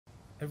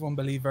Everyone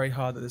believed very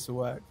hard that this will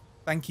work.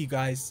 Thank you,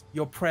 guys.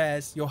 Your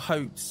prayers, your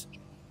hopes,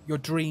 your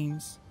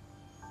dreams.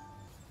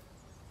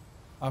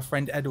 Our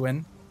friend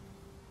Edwin.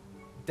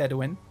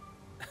 Dedwin.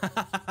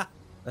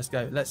 Let's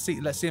go. Let's see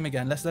him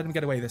again. Let's let him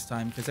get away this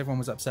time, because everyone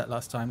was upset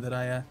last time that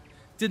I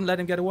didn't let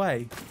him get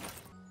away.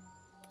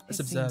 Let's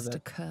observe it. To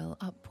curl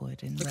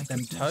upward in Look at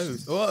them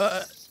toes.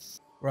 Oh,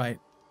 right.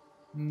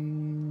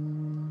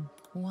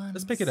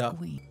 Let's pick it up.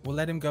 We'll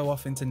let him go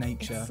off into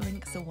nature. It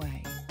slinks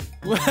away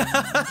into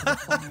the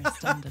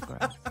forest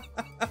undergrowth.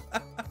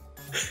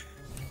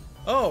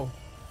 Oh,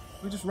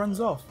 he just runs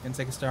off. Gonna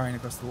take a Starian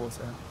across the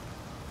water.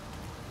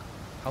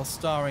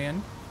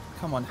 Halstarian.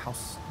 Come on,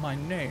 my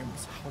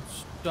name's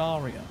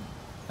Halstarian.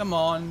 Come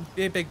on,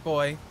 be a big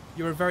boy.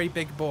 You're a very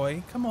big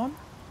boy. Come on.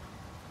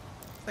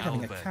 It's like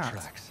having a cat.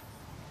 Tracks.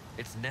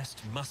 Its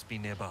nest must be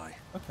nearby.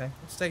 Okay,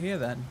 we'll stay here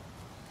then.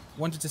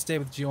 Wanted to stay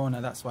with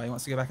Giorna, that's why he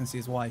wants to go back and see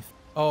his wife.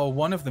 Oh,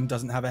 one of them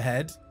doesn't have a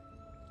head.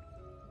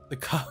 The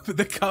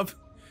cub.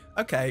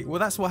 Okay, well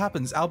that's what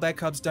happens. Owlbear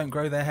cubs don't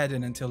grow their head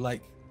in until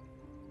like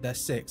they're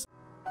 6.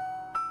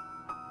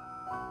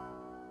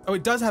 Oh,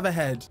 it does have a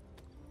head.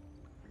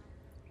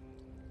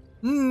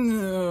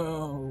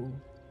 No.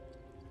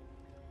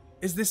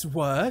 Is this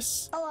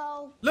worse?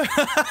 Hello. Look.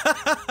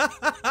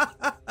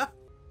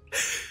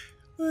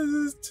 This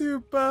is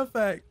too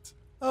perfect.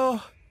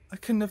 Oh, I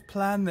couldn't have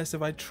planned this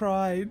if I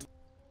tried.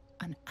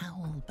 An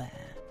owl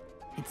bear,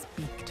 its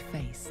beaked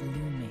face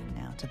looming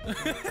out of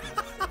the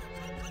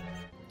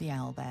The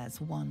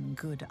owlbear's one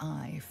good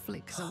eye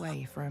flicks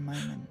away for a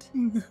moment.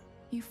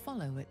 You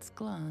follow its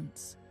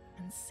glance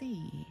and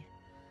see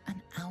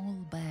an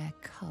owlbear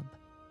cub.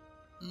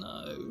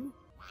 No.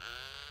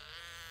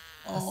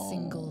 A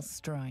single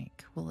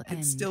strike will end.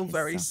 It's still his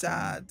very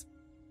suffering. sad.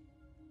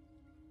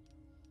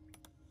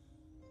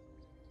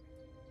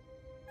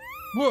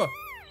 Whoa!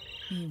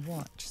 You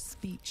watch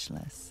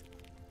speechless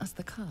as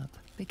the cub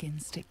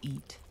begins to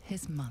eat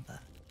his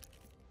mother.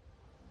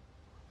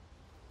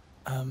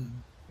 I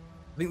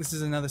think this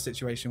is another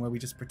situation where we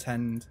just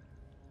pretend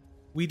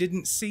we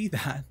didn't see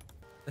that.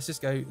 Let's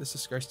just go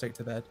straight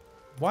to bed.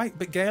 Why?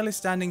 But Gale is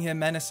standing here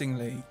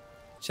menacingly.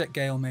 Check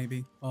Gale,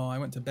 maybe. Oh, I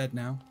went to bed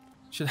now.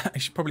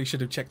 Probably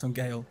should have checked on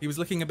Gale. He was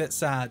looking a bit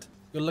sad.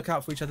 You'll look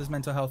out for each other's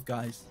mental health,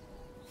 guys.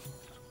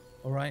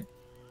 All right?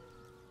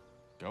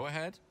 Go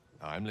ahead.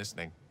 I'm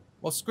listening.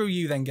 Well, screw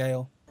you then,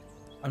 Gale.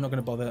 I'm not going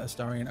to bother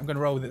Astarian. I'm going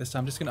to roll with it this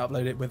time. I'm just going to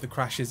upload it with the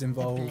crashes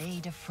involved.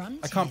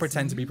 I can't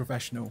pretend to be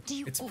professional.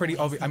 It's pretty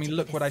obvious. I mean,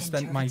 look what I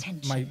spent my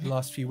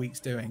last few weeks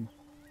doing.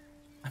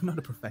 I'm not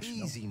a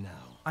professional. Easy now.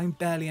 I'm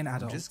barely an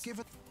adult. Just give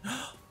it.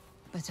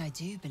 But I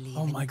do believe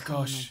Oh my in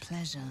carnal gosh.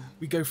 pleasure.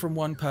 We go from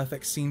one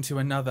perfect scene to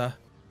another.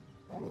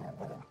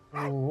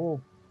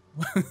 Oh.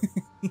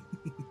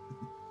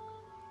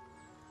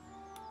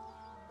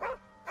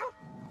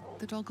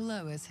 The dog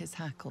lowers his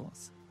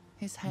hackles,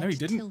 his head No, he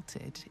didn't.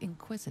 tilted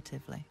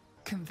inquisitively.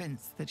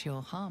 Convinced that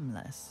you're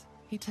harmless,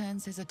 he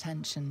turns his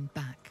attention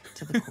back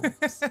to the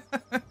corpse.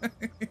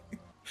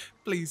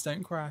 Please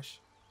don't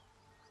crash.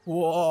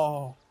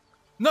 Whoa.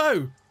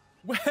 No!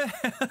 Where?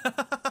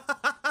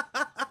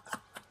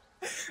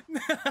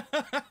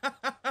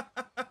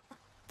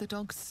 The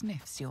dog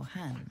sniffs your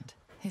hand,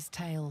 his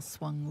tail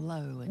swung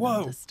low in Whoa.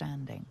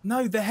 understanding.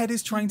 No, the head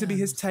is trying to be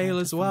his knows where tail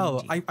to as well.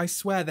 find you. I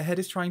swear, the head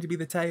is trying to be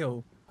the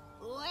tail.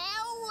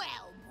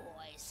 Well,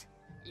 boys.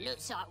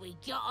 Looks like we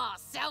got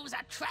ourselves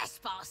a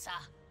trespasser.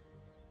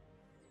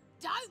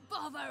 Don't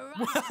bother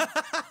running.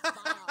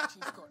 My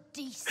archer's got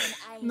decent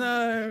aim.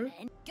 No.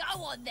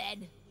 Go on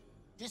then.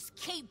 Just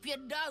keep your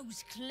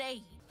nose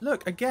clean.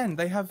 Look, again,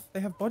 they have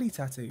body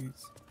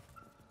tattoos.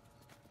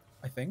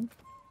 I think.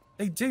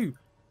 They do.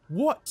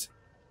 What?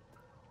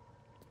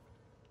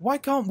 Why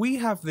can't we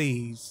have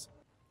these?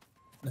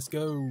 Let's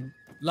go.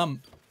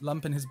 Lump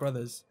and his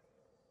brothers.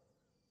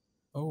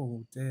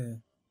 Oh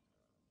dear.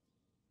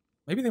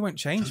 Maybe they won't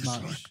change much.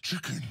 Tastes like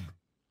chicken.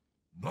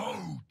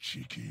 No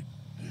chicken.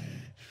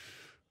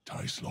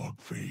 Tastes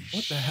like fish.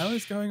 What the hell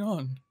is going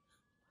on?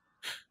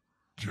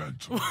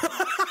 Gentle.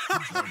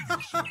 Contain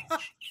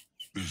yourselves.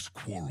 This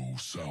quarrel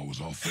sours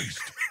our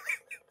feast.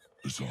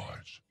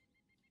 Besides,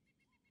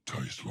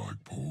 tastes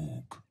like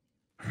pork.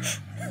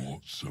 And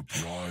what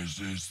surprise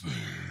is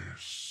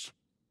this?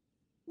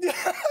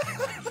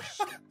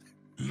 Brothers,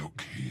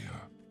 look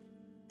here.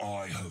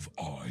 I have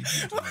eyed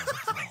yet another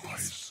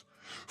prize.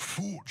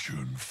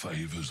 Fortune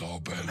favours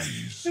our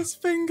bellies. His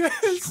fingers.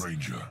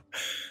 Stranger,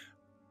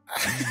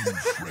 keen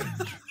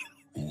friend,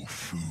 or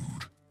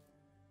food.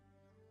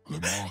 The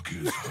mark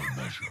is her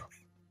measure.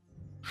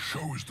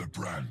 Show us the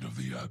brand of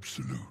the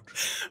absolute.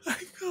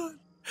 I can't.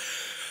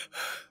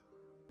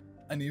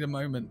 I need a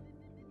moment.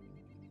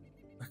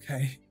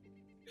 Okay.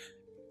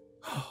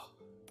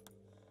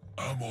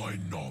 Am I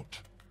not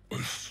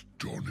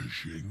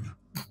astonishing?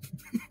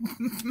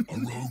 A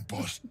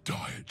robust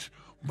diet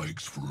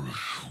makes for a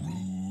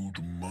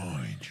shrewd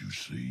mind, you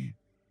see.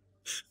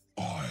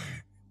 I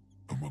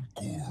am a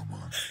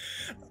gourmand.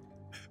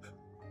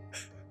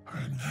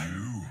 And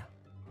you,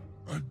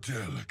 a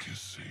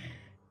delicacy.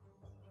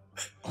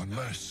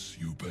 Unless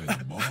you bear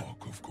the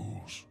mark, of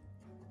course.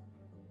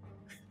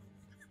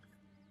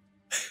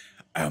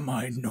 Am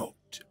I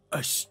not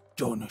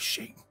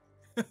astonishing?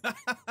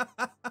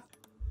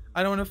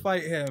 I don't want to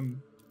fight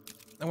him.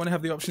 I want to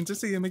have the option to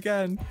see him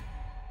again.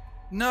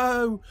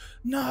 No!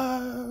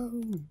 No!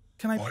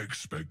 Can I... I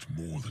expect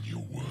more than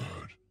your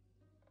word.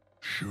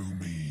 Show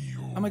me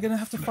your Am I going to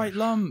have to flesh. fight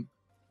Lump?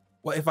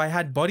 Well, if I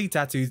had body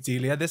tattoos,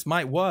 Delia, this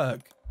might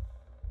work.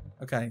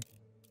 Okay.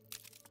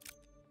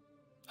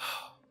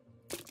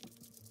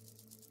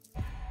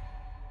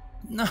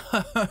 No!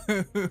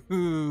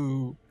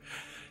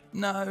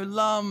 No,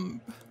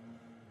 Lump!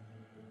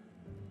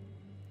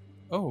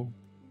 Oh.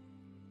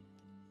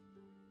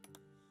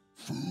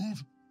 Food?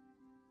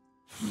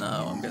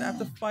 No, I'm gonna have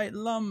to fight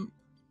Lump.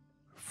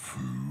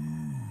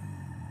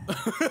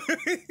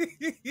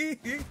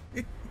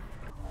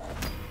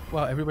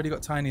 Well, everybody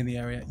got tiny in the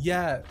area.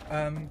 Yeah,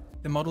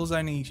 the models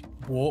only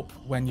warp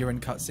when you're in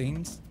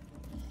cutscenes,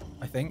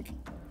 I think.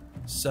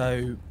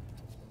 So...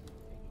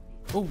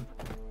 Oh.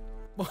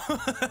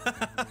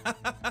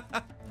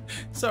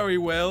 Sorry,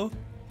 Will.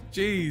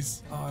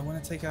 Jeez. Oh, I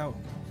want to take out...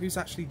 Who's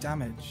actually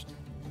damaged?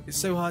 It's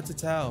so hard to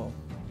tell.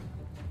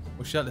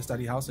 Well, shirtless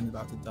Daddy Halsin is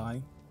about to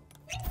die.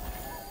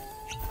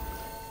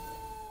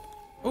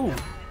 Oh.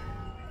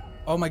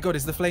 Oh my god,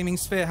 is the flaming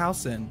sphere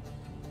Halsin?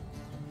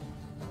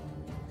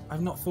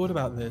 I've not thought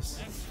about this.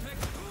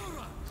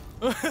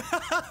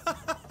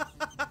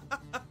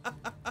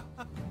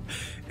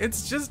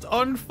 It's just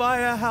on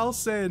fire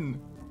Halsin.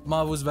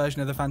 Marvel's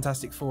version of the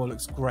Fantastic Four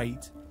looks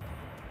great.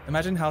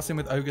 Imagine Halsin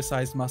with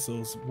ogre-sized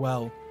muscles.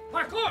 Well,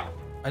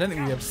 I don't think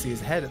we'll be able to see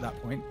his head at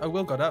that point. Oh,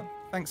 Will got up.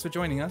 Thanks for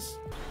joining us.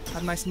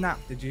 Had a nice nap,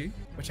 did you?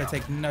 Which I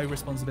take no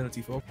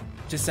responsibility for.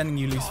 Just sending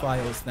you loose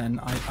files,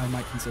 then I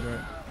might consider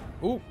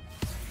it. Ooh.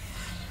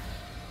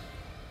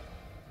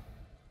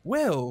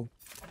 Will!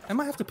 I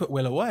might have to put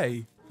Will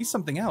away. He's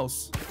something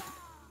else.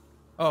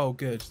 Oh,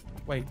 good.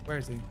 Wait, where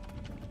is he?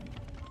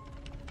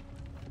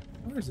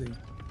 Where is he?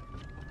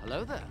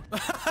 Hello there.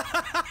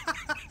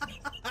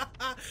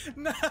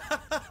 No.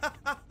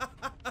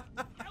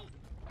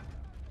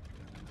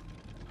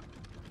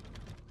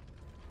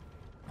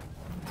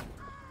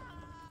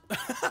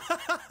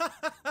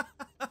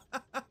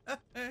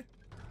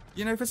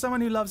 You know, for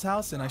someone who loves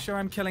Halsin, I sure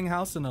am killing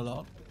Halsin a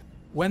lot.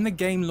 When the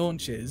game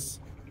launches,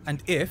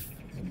 and if,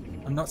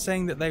 I'm not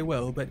saying that they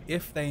will, but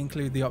if they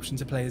include the option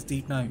to play as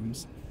deep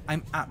gnomes,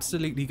 I'm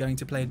absolutely going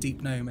to play a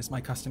deep gnome as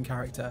my custom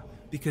character,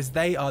 because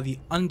they are the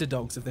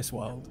underdogs of this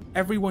world.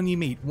 Everyone you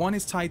meet, one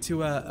is tied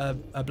to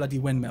a bloody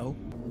windmill,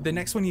 the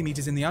next one you meet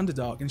is in the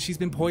Underdark, and she's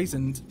been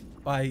poisoned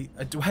by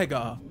a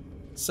Dwegar.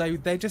 So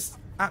they're just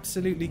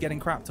absolutely getting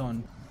crapped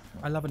on.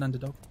 I love an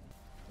underdog.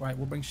 Right,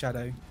 we'll bring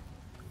Shadow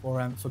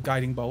for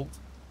Guiding Bolt.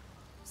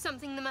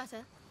 Something the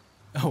matter?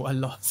 Oh, a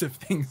lot of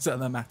things are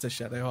the matter,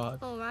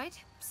 Shadowheart. All right.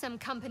 Some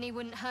company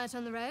wouldn't hurt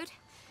on the road,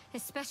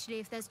 especially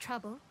if there's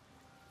trouble.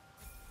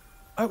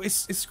 Oh,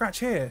 is Scratch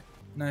here?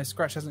 No,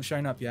 Scratch hasn't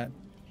shown up yet.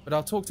 But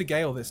I'll talk to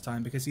Gale this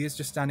time because he is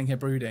just standing here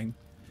brooding.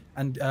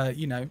 And,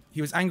 you know,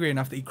 he was angry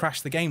enough that he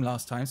crashed the game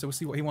last time, so we'll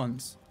see what he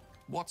wants.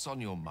 What's on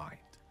your mind?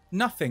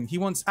 Nothing. He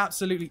wants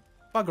absolutely...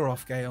 Bugger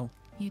off, Gale.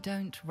 You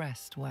don't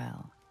rest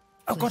well.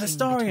 Oh, God, Flitting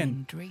Astarion!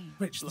 between dreams.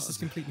 Rich, this is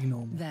completely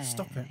normal. There,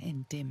 Stop it.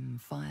 in dim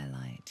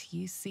firelight,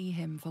 you see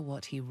him for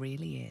what he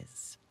really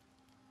is.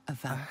 A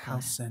vampire.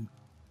 Halsin.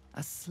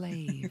 A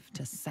slave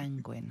to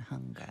sanguine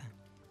hunger.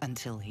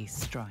 Until he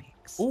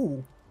strikes.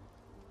 Ooh.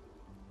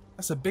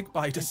 That's a big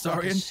bite, It's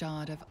like a Astarion.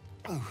 shard of...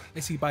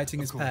 Is he biting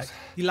his peck?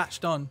 He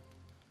latched on.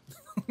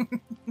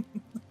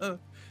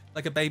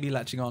 Like a baby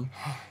latching on.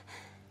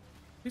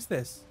 Who's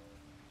this?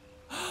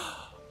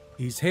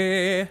 He's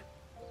here.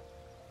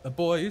 The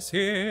boy is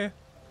here.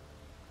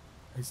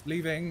 He's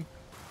leaving.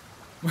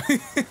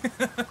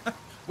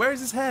 Where is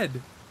his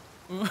head?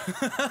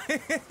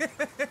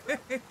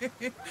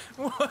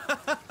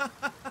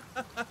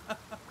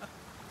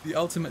 The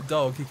ultimate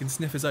dog, he can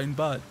sniff his own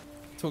butt.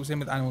 Talk to him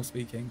with animal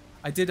speaking.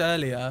 I did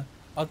earlier.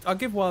 I'll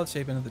give Wild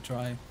Shape another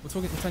try.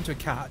 We'll turn to a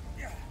cat.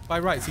 By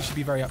rights, he should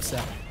be very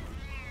upset.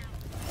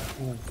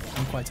 Ooh,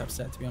 I'm quite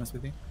upset, to be honest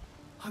with you.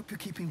 Hope you're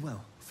keeping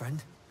well,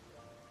 friend.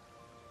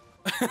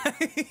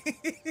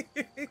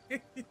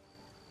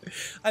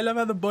 I love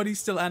how the body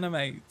still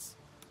animates.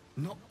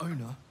 Not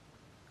owner.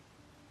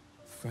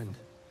 Friend.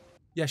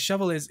 Yeah,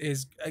 Shovel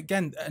is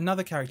again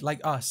another character like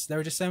us. There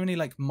are just so many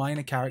like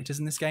minor characters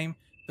in this game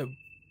that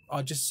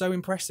are just so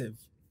impressive.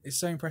 It's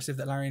so impressive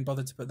that Larian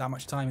bothered to put that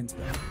much time into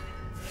them.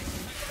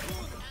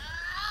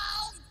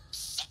 Oh,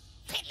 shit,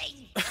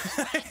 piddling!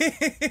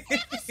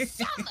 Never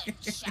summon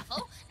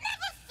Shovel,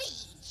 never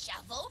feed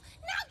Shovel,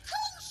 now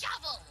call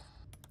Shovel!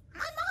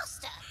 My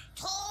master,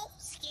 tall,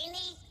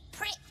 skinny,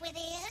 prick with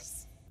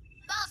ears.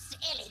 Master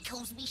Illy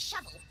calls me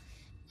Shovel.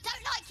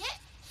 Don't like it?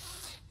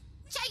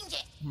 Change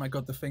it! Oh my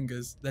god, the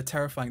fingers. They're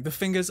terrifying. The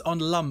fingers on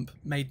Lump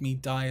made me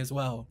die as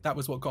well. That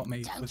was what got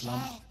me Don't with care.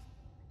 Lump.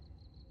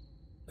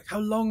 Look how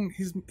long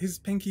his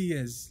pinky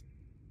is.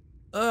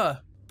 Ugh.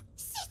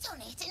 Sit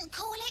on it and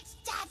call it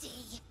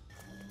Daddy.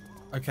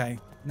 Okay.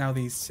 Now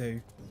these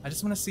two. I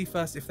just want to see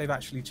first if they've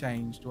actually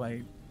changed.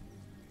 Wait.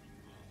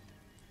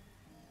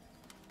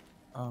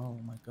 Oh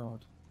my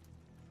god.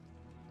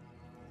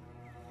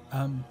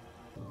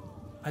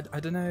 I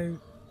don't know.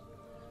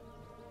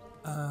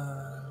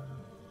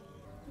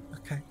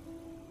 Okay.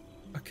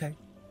 Okay.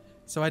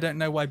 So I don't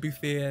know why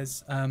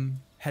Bouthier's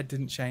head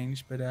didn't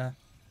change, but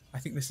I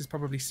think this is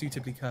probably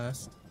suitably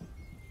cursed.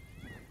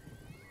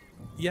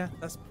 Yeah,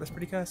 that's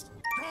pretty cursed.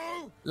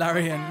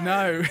 Larian,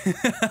 no.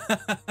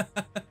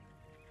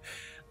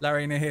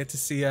 Larian are here to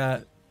see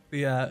the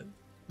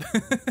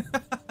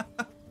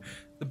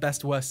the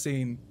best worst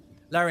scene.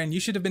 Larian, you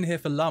should have been here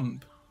for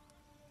Lump.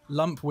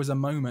 Lump was a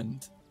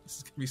moment. This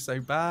is gonna be so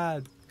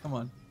bad. Come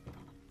on.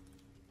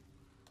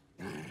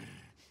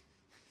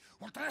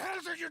 What the hell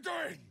are you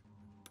doing?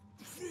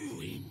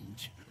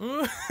 Ruined.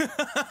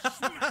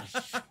 Smash.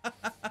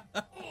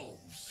 Oh,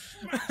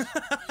 smash.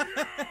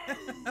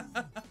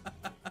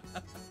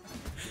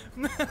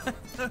 No.